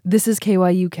This is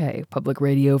KYUK, public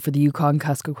radio for the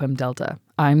Yukon-Kuskokwim Delta.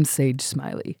 I'm Sage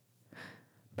Smiley.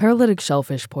 Paralytic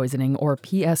shellfish poisoning, or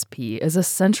PSP, is a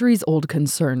centuries-old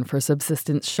concern for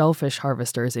subsistence shellfish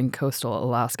harvesters in coastal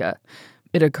Alaska.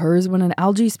 It occurs when an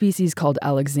algae species called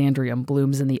Alexandrium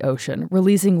blooms in the ocean,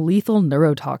 releasing lethal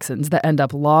neurotoxins that end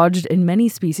up lodged in many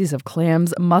species of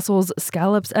clams, mussels,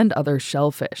 scallops, and other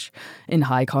shellfish. In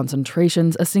high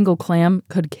concentrations, a single clam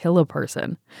could kill a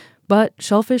person. But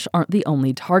shellfish aren't the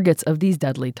only targets of these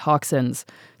deadly toxins.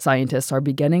 Scientists are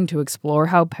beginning to explore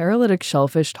how paralytic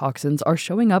shellfish toxins are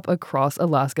showing up across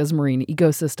Alaska's marine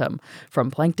ecosystem,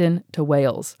 from plankton to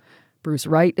whales. Bruce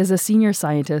Wright is a senior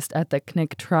scientist at the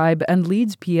Knik tribe and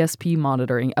leads PSP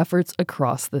monitoring efforts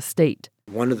across the state.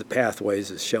 One of the pathways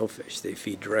is shellfish. They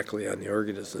feed directly on the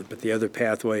organism. But the other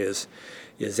pathway is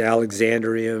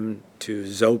Alexandrium to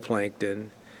zooplankton,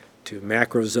 to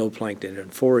macrozooplankton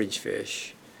and forage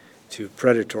fish, to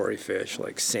predatory fish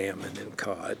like salmon and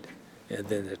cod, and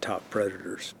then the top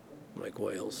predators like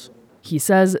whales. He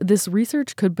says this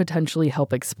research could potentially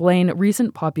help explain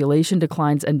recent population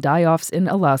declines and die-offs in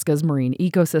Alaska's marine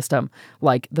ecosystem,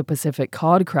 like the Pacific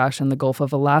cod crash in the Gulf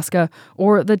of Alaska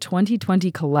or the 2020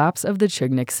 collapse of the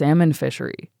Chignik salmon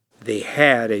fishery. They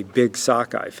had a big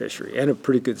sockeye fishery and a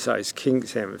pretty good-sized king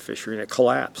salmon fishery, and it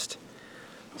collapsed.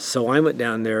 So I went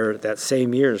down there that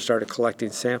same year and started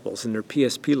collecting samples, and their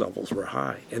PSP levels were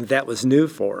high, and that was new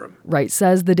for them. Wright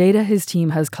says the data his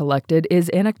team has collected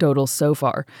is anecdotal so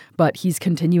far, but he's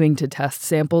continuing to test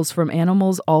samples from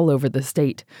animals all over the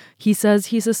state. He says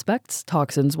he suspects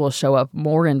toxins will show up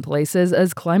more in places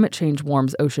as climate change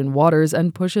warms ocean waters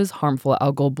and pushes harmful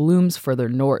algal blooms further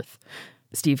north.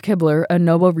 Steve Kibler, a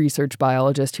NOAA research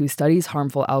biologist who studies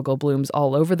harmful algal blooms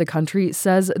all over the country,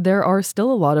 says there are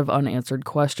still a lot of unanswered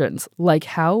questions, like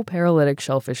how paralytic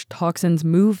shellfish toxins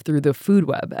move through the food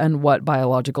web and what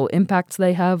biological impacts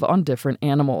they have on different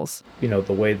animals.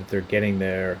 The way that they're getting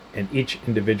there in each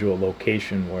individual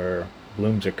location where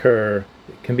blooms occur,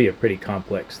 it can be a pretty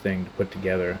complex thing to put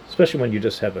together, especially when you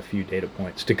just have a few data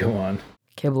points to go on.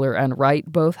 Kibler and Wright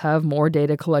both have more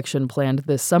data collection planned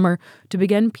this summer to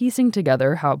begin piecing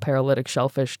together how paralytic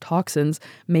shellfish toxins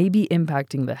may be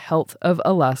impacting the health of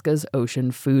Alaska's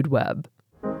ocean food web.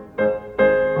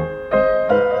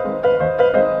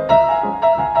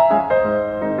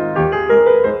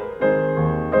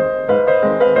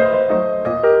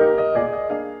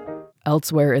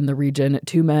 Elsewhere in the region,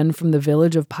 2 men from the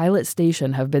village of Pilot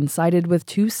Station have been cited with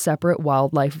 2 separate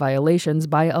wildlife violations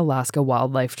by Alaska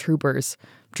wildlife troopers.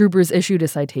 Troopers issued a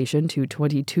citation to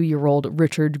 22-year-old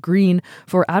Richard Green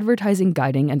for advertising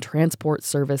guiding and transport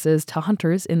services to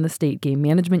hunters in the State Game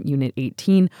Management Unit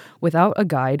 18 without a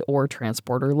guide or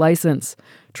transporter license.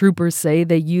 Troopers say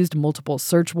they used multiple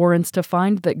search warrants to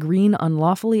find that Green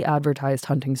unlawfully advertised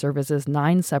hunting services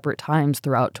 9 separate times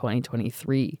throughout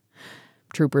 2023.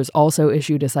 Troopers also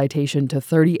issued a citation to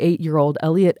 38-year-old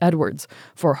Elliot Edwards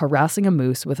for harassing a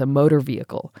moose with a motor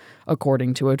vehicle.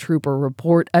 According to a trooper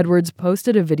report, Edwards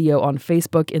posted a video on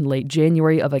Facebook in late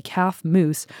January of a calf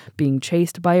moose being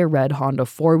chased by a red Honda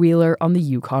four-wheeler on the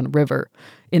Yukon River.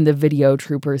 In the video,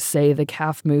 troopers say the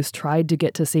calf moose tried to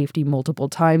get to safety multiple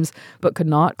times, but could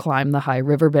not climb the high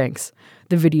riverbanks.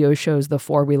 The video shows the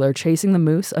four-wheeler chasing the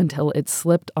moose until it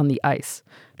slipped on the ice.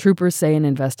 Troopers say an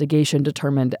investigation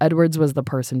determined Edwards was the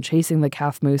person chasing the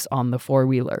calf moose on the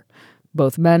four-wheeler.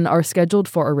 Both men are scheduled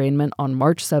for arraignment on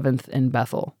March 7th in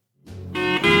Bethel.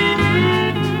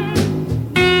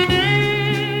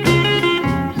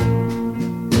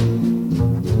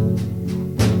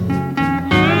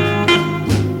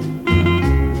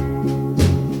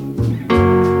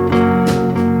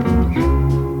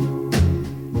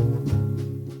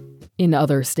 In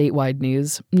other statewide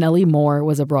news, Nellie Moore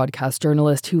was a broadcast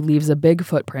journalist who leaves a big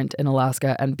footprint in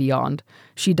Alaska and beyond.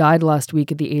 She died last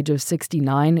week at the age of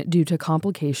 69 due to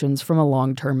complications from a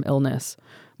long-term illness.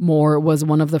 Moore was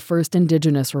one of the first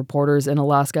Indigenous reporters in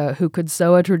Alaska who could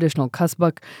sew a traditional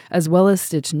kussbook as well as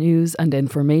stitch news and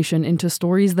information into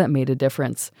stories that made a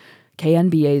difference.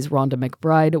 KNBA's Rhonda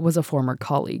McBride was a former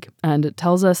colleague and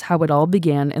tells us how it all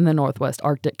began in the Northwest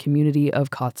Arctic community of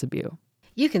Kotzebue.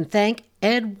 You can thank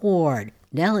Ed Ward,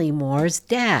 Nellie Moore's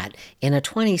dad. In a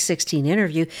 2016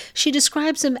 interview, she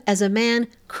describes him as a man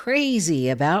crazy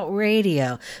about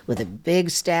radio, with a big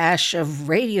stash of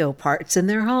radio parts in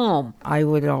their home. I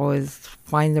would always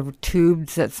find the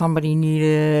tubes that somebody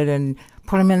needed and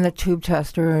put them in the tube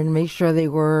tester and make sure they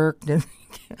worked.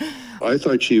 I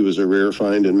thought she was a rare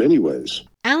find in many ways.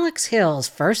 Alex Hills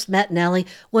first met Nellie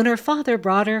when her father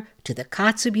brought her to the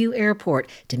Kotzebue airport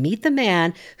to meet the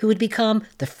man who would become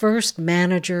the first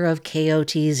manager of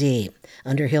KOTZ.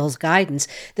 Under Hills' guidance,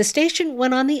 the station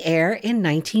went on the air in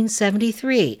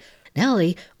 1973.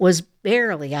 Nellie was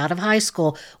barely out of high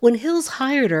school when Hills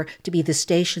hired her to be the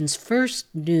station's first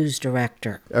news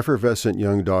director. Effervescent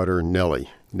young daughter, Nellie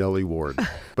Ward.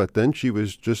 But then she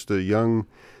was just a young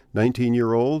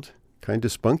 19-year-old, kind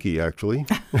of spunky, actually.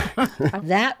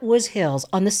 That was Hills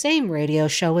on the same radio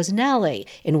show as Nellie,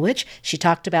 in which she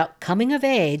talked about coming of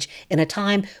age in a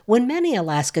time when many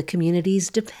Alaska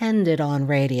communities depended on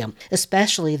radio,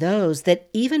 especially those that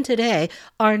even today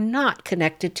are not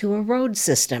connected to a road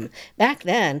system. Back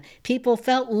then, people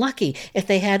felt lucky if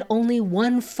they had only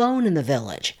one phone in the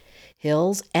village.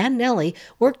 Hills and Nellie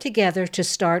worked together to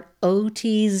start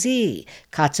OTZ,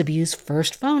 Kotzebue's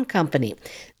first phone company.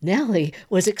 Nellie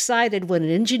was excited when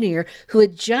an engineer who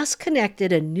had just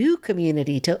connected a new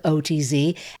community to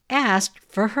OTZ asked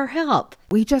for her help.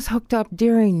 We just hooked up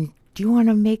Deering. Do you want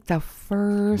to make the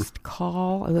first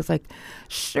call? I was like,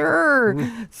 sure.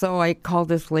 So I called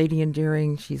this lady in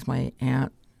Deering. She's my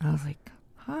aunt. I was like,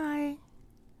 hi.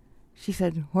 She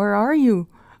said, where are you?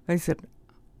 I said,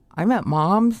 I'm at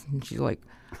Mom's. And she's like,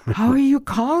 how are you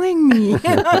calling me?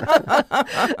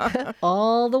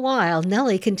 All the while,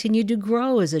 Nellie continued to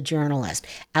grow as a journalist.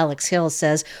 Alex Hill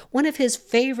says one of his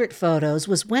favorite photos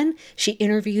was when she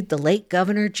interviewed the late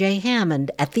Governor Jay Hammond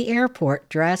at the airport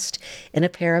dressed in a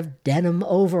pair of denim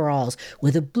overalls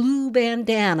with a blue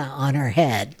bandana on her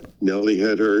head. Nellie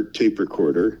had her tape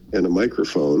recorder and a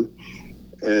microphone,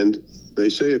 and they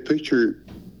say a picture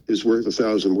is worth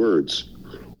 1,000 words.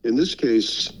 In this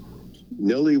case,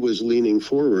 Nellie was leaning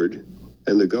forward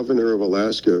and the governor of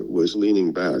Alaska was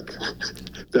leaning back.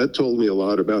 That told me a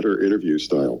lot about her interview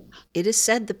style. It is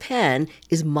said the pen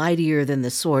is mightier than the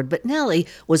sword, but Nellie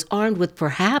was armed with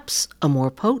perhaps a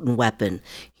more potent weapon,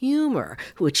 humor,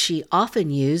 which she often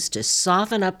used to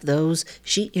soften up those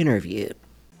she interviewed.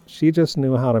 She just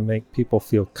knew how to make people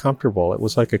feel comfortable. It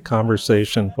was like a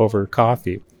conversation over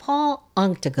coffee. Paul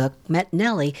Onktaguk met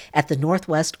Nellie at the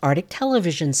Northwest Arctic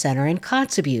Television Center in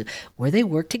Kotzebue, where they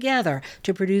worked together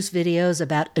to produce videos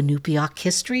about Inupiaq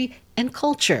history and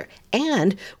culture,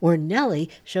 and where Nellie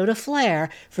showed a flair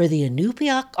for the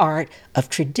Inupiaq art of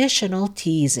traditional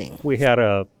teasing. We had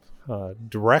a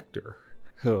director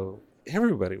who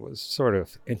everybody was sort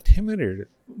of intimidated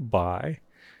by,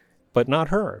 but not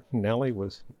her. Nellie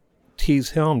was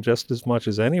tease him just as much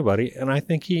as anybody, and I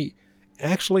think he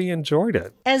actually enjoyed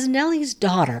it. As Nellie's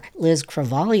daughter, Liz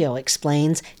Cravaglio,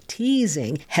 explains,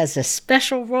 teasing has a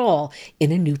special role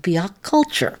in Inupiaq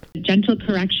culture. Gentle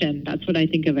correction, that's what I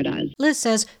think of it as. Liz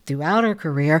says throughout her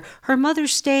career, her mother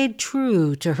stayed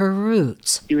true to her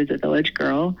roots. She was a village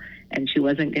girl, and she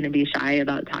wasn't going to be shy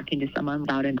about talking to someone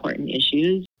about important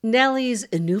issues. Nellie's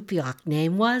Inupiaq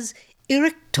name was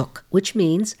Iriktuk, which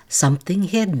means something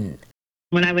hidden.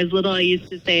 When I was little, I used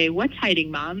to say, "What's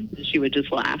hiding, Mom?" And she would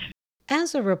just laugh.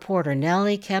 As a reporter,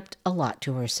 Nellie kept a lot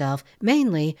to herself,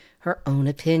 mainly her own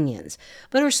opinions.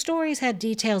 But her stories had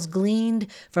details gleaned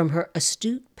from her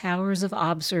astute powers of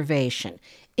observation,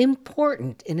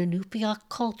 important in Inupiaq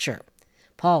culture.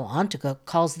 Paul Ontakuk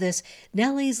calls this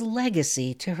Nellie's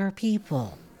legacy to her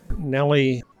people.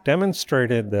 Nellie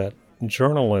demonstrated that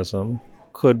journalism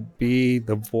could be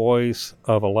the voice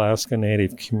of Alaska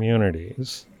Native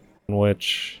communities, in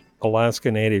which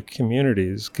Alaska Native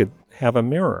communities could have a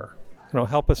mirror,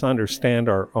 help us understand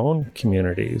our own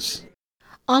communities.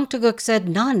 Onktaguk said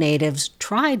non-natives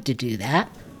tried to do that.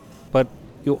 But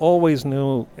you always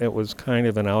knew it was kind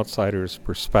of an outsider's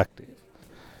perspective.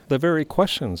 The very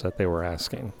questions that they were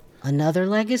asking. Another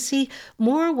legacy,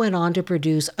 Moore went on to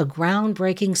produce a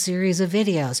groundbreaking series of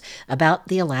videos about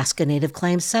the Alaska Native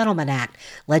Claims Settlement Act,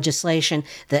 legislation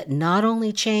that not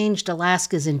only changed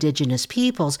Alaska's indigenous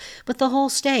peoples, but the whole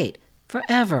state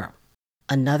forever.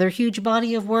 Another huge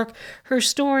body of work, her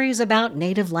stories about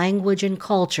Native language and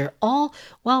culture, all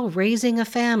while raising a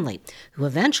family, who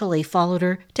eventually followed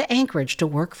her to Anchorage to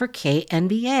work for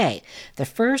KNBA, the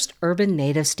first urban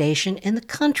Native station in the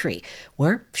country,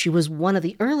 where she was one of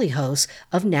the early hosts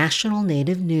of National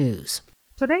Native News.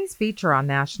 Today's feature on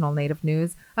National Native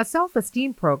News, a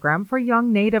self-esteem program for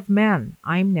young Native men.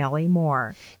 I'm Nellie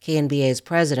Moore. KNBA's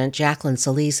president, Jacqueline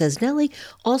Salee, says Nellie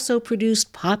also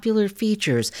produced popular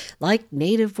features like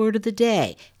Native Word of the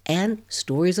Day and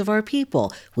Stories of Our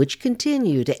People, which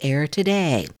continue to air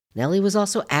today. Nellie was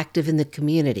also active in the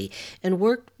community and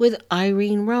worked with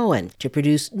Irene Rowan to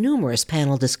produce numerous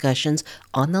panel discussions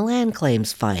on the land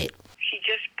claims fight. She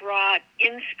just brought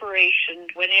inspiration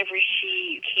whenever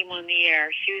she came on the air.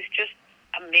 She was just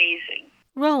amazing.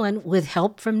 Rowan, with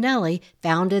help from Nellie,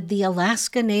 founded the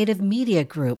Alaska Native Media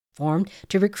Group, formed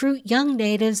to recruit young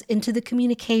natives into the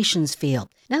communications field.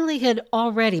 Nellie had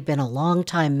already been a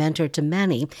longtime mentor to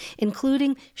many,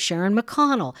 including Sharon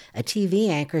McConnell, a TV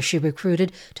anchor she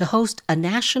recruited to host a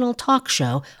national talk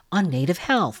show on Native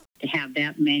health. To have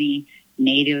that many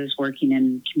natives working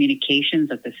in communications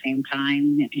at the same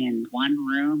time in one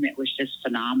room, it was just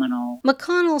phenomenal.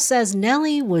 McConnell says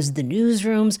Nellie was the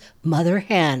newsroom's mother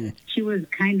hen. She was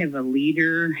kind of a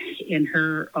leader in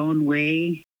her own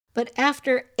way. But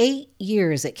after 8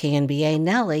 years at KNBA,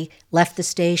 Nellie left the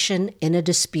station in a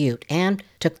dispute and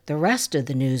took the rest of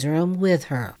the newsroom with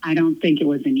her. I don't think it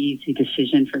was an easy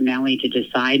decision for Nellie to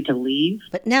decide to leave.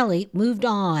 But Nellie moved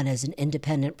on as an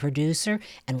independent producer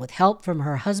and, with help from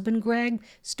her husband Greg,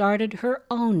 started her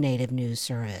own Native news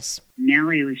service.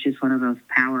 Nellie was just one of those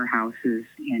powerhouses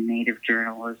in Native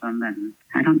journalism, and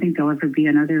I don't think there'll ever be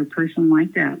another person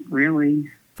like that, really.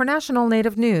 For National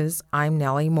Native News, I'm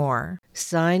Nellie Moore.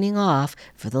 Signing off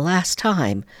for the last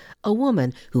time, a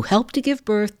woman who helped to give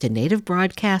birth to Native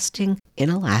broadcasting in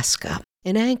Alaska.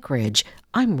 In Anchorage,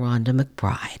 I'm Rhonda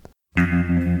McBride.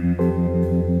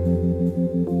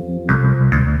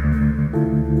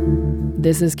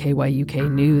 This is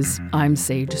KYUK News. I'm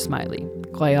Sage Smiley.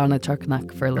 Kwayana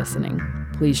Chaknak for listening.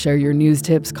 Please share your news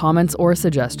tips, comments, or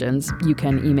suggestions. You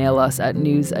can email us at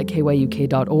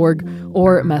news@kyuk.org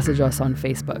or message us on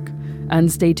Facebook.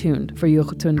 And stay tuned for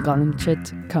Yuchtun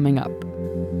Galamchit coming up.